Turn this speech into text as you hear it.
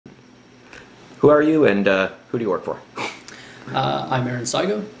Who are you, and who do you work for? I'm Aaron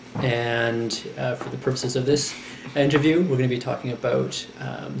Seigo, and for the purposes of this interview, we're going to be talking about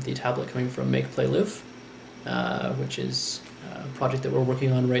the tablet coming from Make, Play, Live, which is a project that we're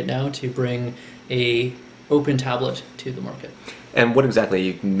working on right now to bring a open tablet to the market. And what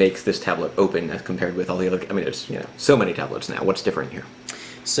exactly makes this tablet open as compared with all the other? I mean, there's so many tablets now. What's different here?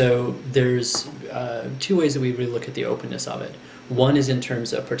 So there's two ways that we really look at the openness of it. One is in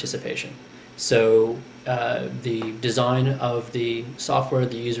terms of participation. So the design of the software,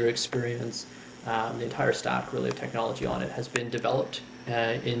 the user experience, the entire stack really of technology on it has been developed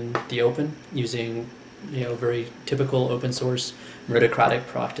in the open using very typical open source meritocratic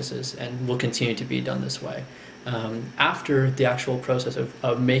practices, and will continue to be done this way. After the actual process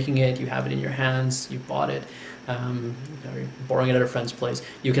of making it, you have it in your hands, you bought it, you're borrowing it at a friend's place,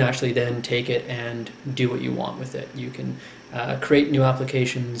 you can actually then take it and do what you want with it. You can create new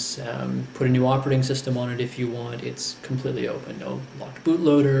applications, put a new operating system on it if you want. It's completely open. No locked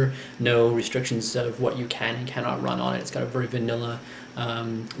bootloader, no restrictions of what you can and cannot run on it. It's got a very vanilla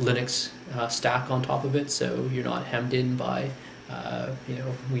Linux stack on top of it, so you're not hemmed in by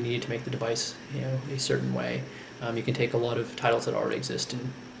we need to make the device a certain way. You can take a lot of titles that already exist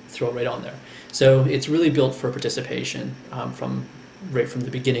and throw it right on there. So it's really built for participation right from the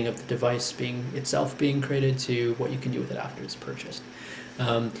beginning of the device itself being created to what you can do with it after it's purchased.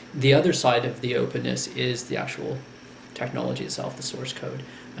 The other side of the openness is the actual technology itself, the source code.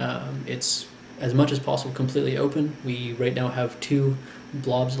 It's as much as possible completely open. We right now have 2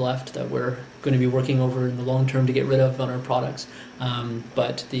 blobs left that we're going to be working over in the long term to get rid of on our products,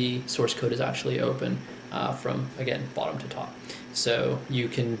 but the source code is actually open from, again, bottom to top. So you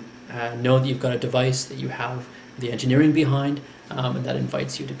can know that you've got a device that you have the engineering behind, and that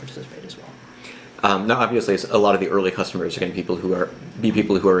invites you to participate as well. Now, obviously, a lot of the early customers are going to be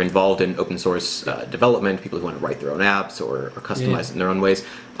people who are involved in open source development, people who want to write their own apps or customize it in their own ways.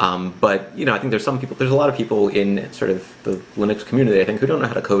 But I think there's a lot of people in sort of the Linux community, I think, who don't know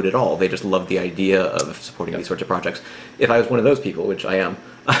how to code at all. They just love the idea of supporting these sorts of projects. If I was one of those people, which I am,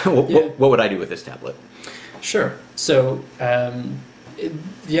 what would I do with this tablet? Sure. So,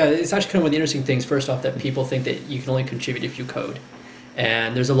 it's actually kind of one of the interesting things, first off, that people think that you can only contribute if you code.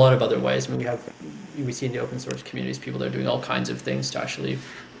 And there's a lot of other ways. I mean, we see in the open source communities people that are doing all kinds of things to actually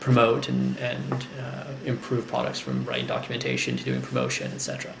promote and improve products, from writing documentation to doing promotion,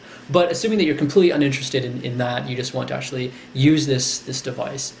 etc. But assuming that you're completely uninterested in that, you just want to actually use this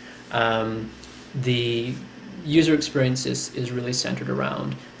device, the user experience is really centered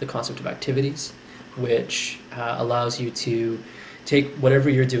around the concept of activities, which allows you to take whatever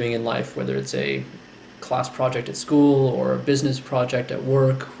you're doing in life, whether it's a class project at school or a business project at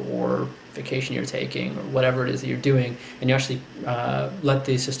work or vacation you're taking or whatever it is that you're doing, and you actually let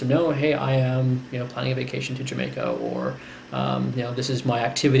the system know, hey, I am planning a vacation to Jamaica, or this is my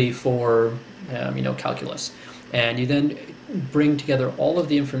activity for calculus, and you then bring together all of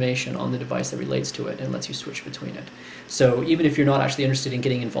the information on the device that relates to it and lets you switch between it. So even if you're not actually interested in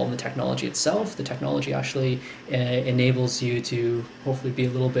getting involved in the technology itself, the technology actually enables you to hopefully be a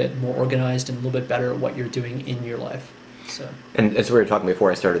little bit more organized and a little bit better at what you're doing in your life. So. And as we were talking before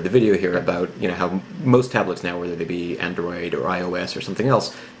I started the video here about how most tablets now, whether they be Android or iOS or something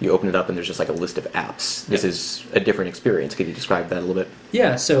else, you open it up and there's just like a list of apps. This is a different experience. Could you describe that a little bit?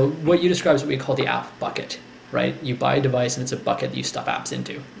 Yeah, so what you describe is what we call the app bucket. Right? You buy a device and it's a bucket that you stuff apps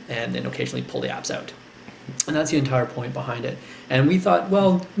into, and then occasionally pull the apps out. And that's the entire point behind it. And we thought,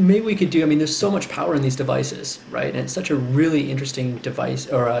 well, maybe we could there's so much power in these devices, right? And it's such a really interesting device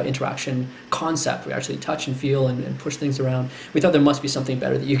or interaction concept. We actually touch and feel and push things around. We thought there must be something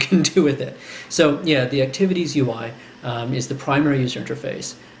better that you can do with it. So yeah, the Activities UI is the primary user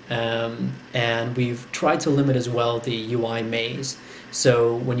interface. And we've tried to limit as well the UI maze.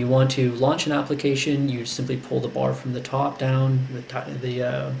 So when you want to launch an application, you simply pull the bar from the top down,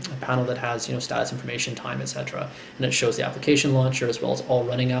 the panel that has status information, time, etc., and it shows the application launcher as well as all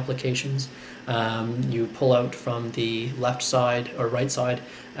running applications. You pull out from the left side or right side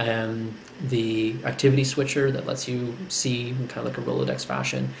the activity switcher that lets you see, in kind of like a Rolodex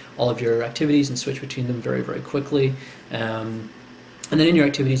fashion, all of your activities and switch between them very, very quickly. And then in your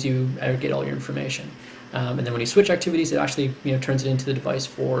activities, you aggregate all your information. And then when you switch activities, it actually turns it into the device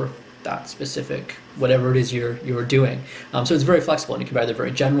for that specific whatever it is you're doing. So it's very flexible, and you can be either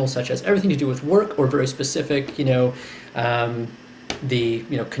very general, such as everything to do with work, or very specific, the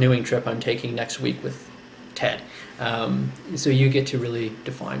canoeing trip I'm taking next week with Ted. So you get to really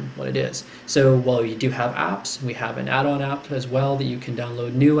define what it is. So while we do have apps, we have an add-on app as well that you can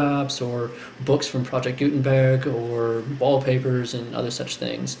download new apps or books from Project Gutenberg or wallpapers and other such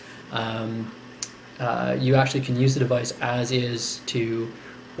things. you actually can use the device as is to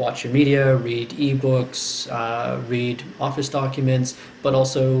watch your media, read ebooks, read Office documents, but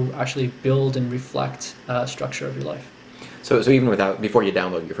also actually build and reflect structure of your life. So even before you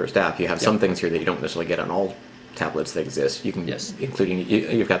download your first app, you have some things here that you don't necessarily get on all tablets that exist. You can, including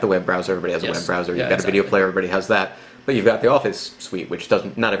you've got the web browser. Everybody has a web browser. You've got a video player. Everybody has that. But you've got the Office suite, which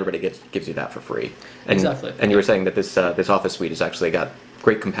not everybody gives you that for free. And, exactly. And you were saying that this Office suite has actually got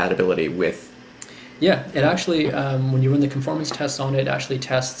great compatibility with. Yeah, it actually, when you run the conformance tests on it, actually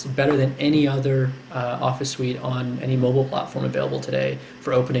tests better than any other Office suite on any mobile platform available today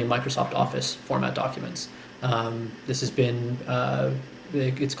for opening Microsoft Office format documents. This has been,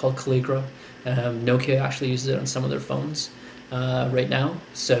 it's called Calligra. Nokia actually uses it on some of their phones right now.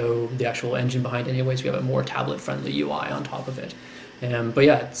 So the actual engine behind it anyways, we have a more tablet-friendly UI on top of it. But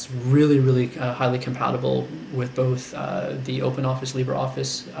yeah, it's really, really highly compatible with both the OpenOffice,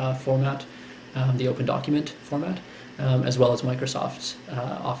 LibreOffice format, the Open Document format, as well as Microsoft's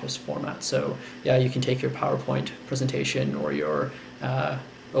Office format. So yeah, you can take your PowerPoint presentation or your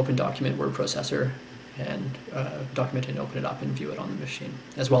Open Document word processor and document it and open it up and view it on the machine,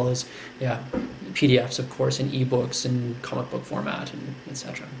 as well as PDFs, of course, and ebooks and comic book format, and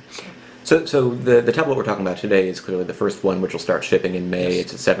etc. So the tablet we're talking about today is clearly the first one, which will start shipping in May.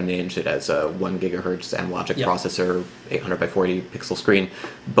 Yes. It's a 7-inch. It has a 1 gigahertz and logic processor, 800 by 40 pixel screen.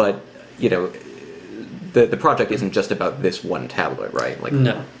 But the project isn't just about this one tablet, right?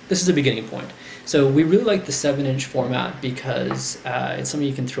 No, this is a beginning point. So we really like the 7-inch format because it's something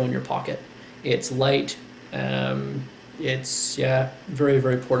you can throw in your pocket. It's light. It's very,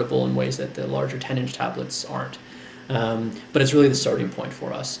 very portable in ways that the larger 10-inch tablets aren't. But it's really the starting point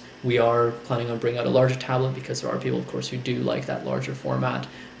for us. We are planning on bringing out a larger tablet because there are people, of course, who do like that larger format,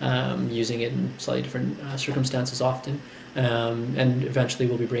 using it in slightly different circumstances often. And eventually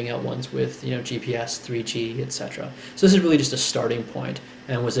we'll be bringing out ones with GPS, 3G, etc. So this is really just a starting point,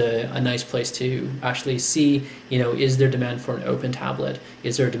 and was a nice place to actually see, is there demand for an open tablet?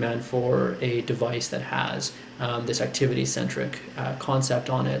 Is there a demand for a device that has this activity-centric concept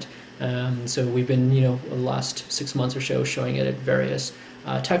on it? So we've been, the last 6 months or so showing it at various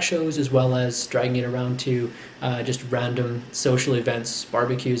tech shows, as well as dragging it around to just random social events,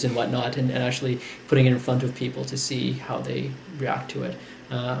 barbecues and whatnot, and actually putting it in front of people to see how they react to it.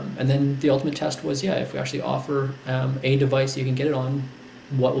 And then the ultimate test was, if we actually offer a device you can get it on,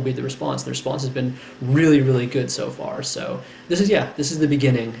 what will be the response? The response has been really, really good so far. So this is the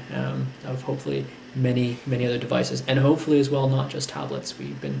beginning of hopefully many, many other devices, and hopefully as well, not just tablets.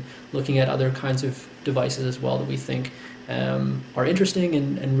 We've been looking at other kinds of devices as well that we think are interesting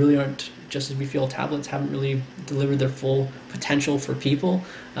and really aren't, just as we feel tablets haven't really delivered their full potential for people.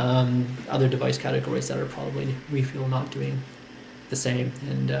 Other device categories that are probably, we feel, not doing the same.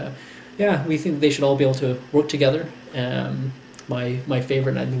 And we think they should all be able to work together. My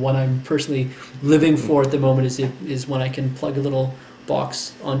favorite, and the one I'm personally living for at the moment, is when I can plug a little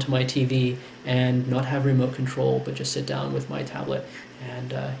box onto my TV and not have remote control, but just sit down with my tablet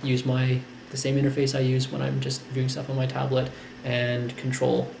and use the same interface I use when I'm just viewing stuff on my tablet and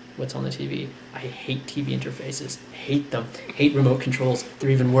control what's on the TV. I hate TV interfaces. Hate them. Hate remote controls. They're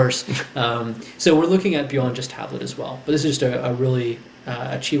even worse. So we're looking at beyond just tablet as well. But this is just a really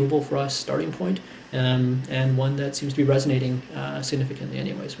achievable for us starting point, and one that seems to be resonating significantly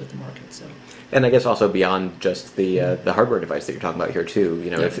anyways with the market. So. And I guess also beyond just the hardware device that you're talking about here too,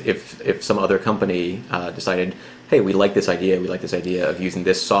 if some other company decided, hey, we like this idea of using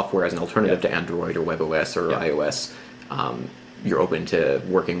this software as an alternative to Android or WebOS or iOS, you're open to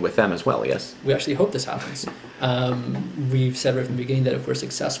working with them as well, yes? We actually hope this happens. We've said right from the beginning that if we're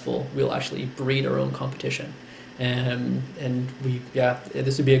successful, we'll actually breed our own competition. And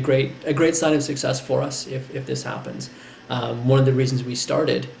this would be a great sign of success for us if this happens. One of the reasons we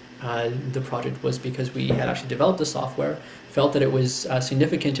started the project was because we had actually developed the software, felt that it was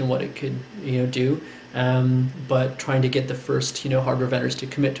significant in what it could do, but trying to get the first hardware vendors to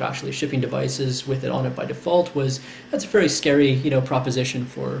commit to actually shipping devices with it on it by default that's a very scary proposition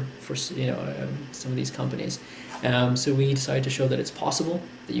for some of these companies. So we decided to show that it's possible,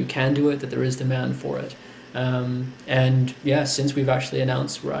 that you can do it, that there is demand for it. Since we've actually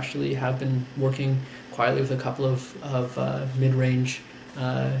announced, we have been working quietly with a couple of mid-range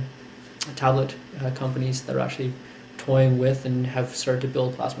tablet companies that are actually toying with and have started to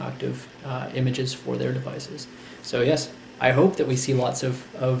build Plasma Active images for their devices. So yes, I hope that we see lots of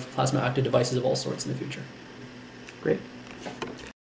Plasma Active devices of all sorts in the future. Great.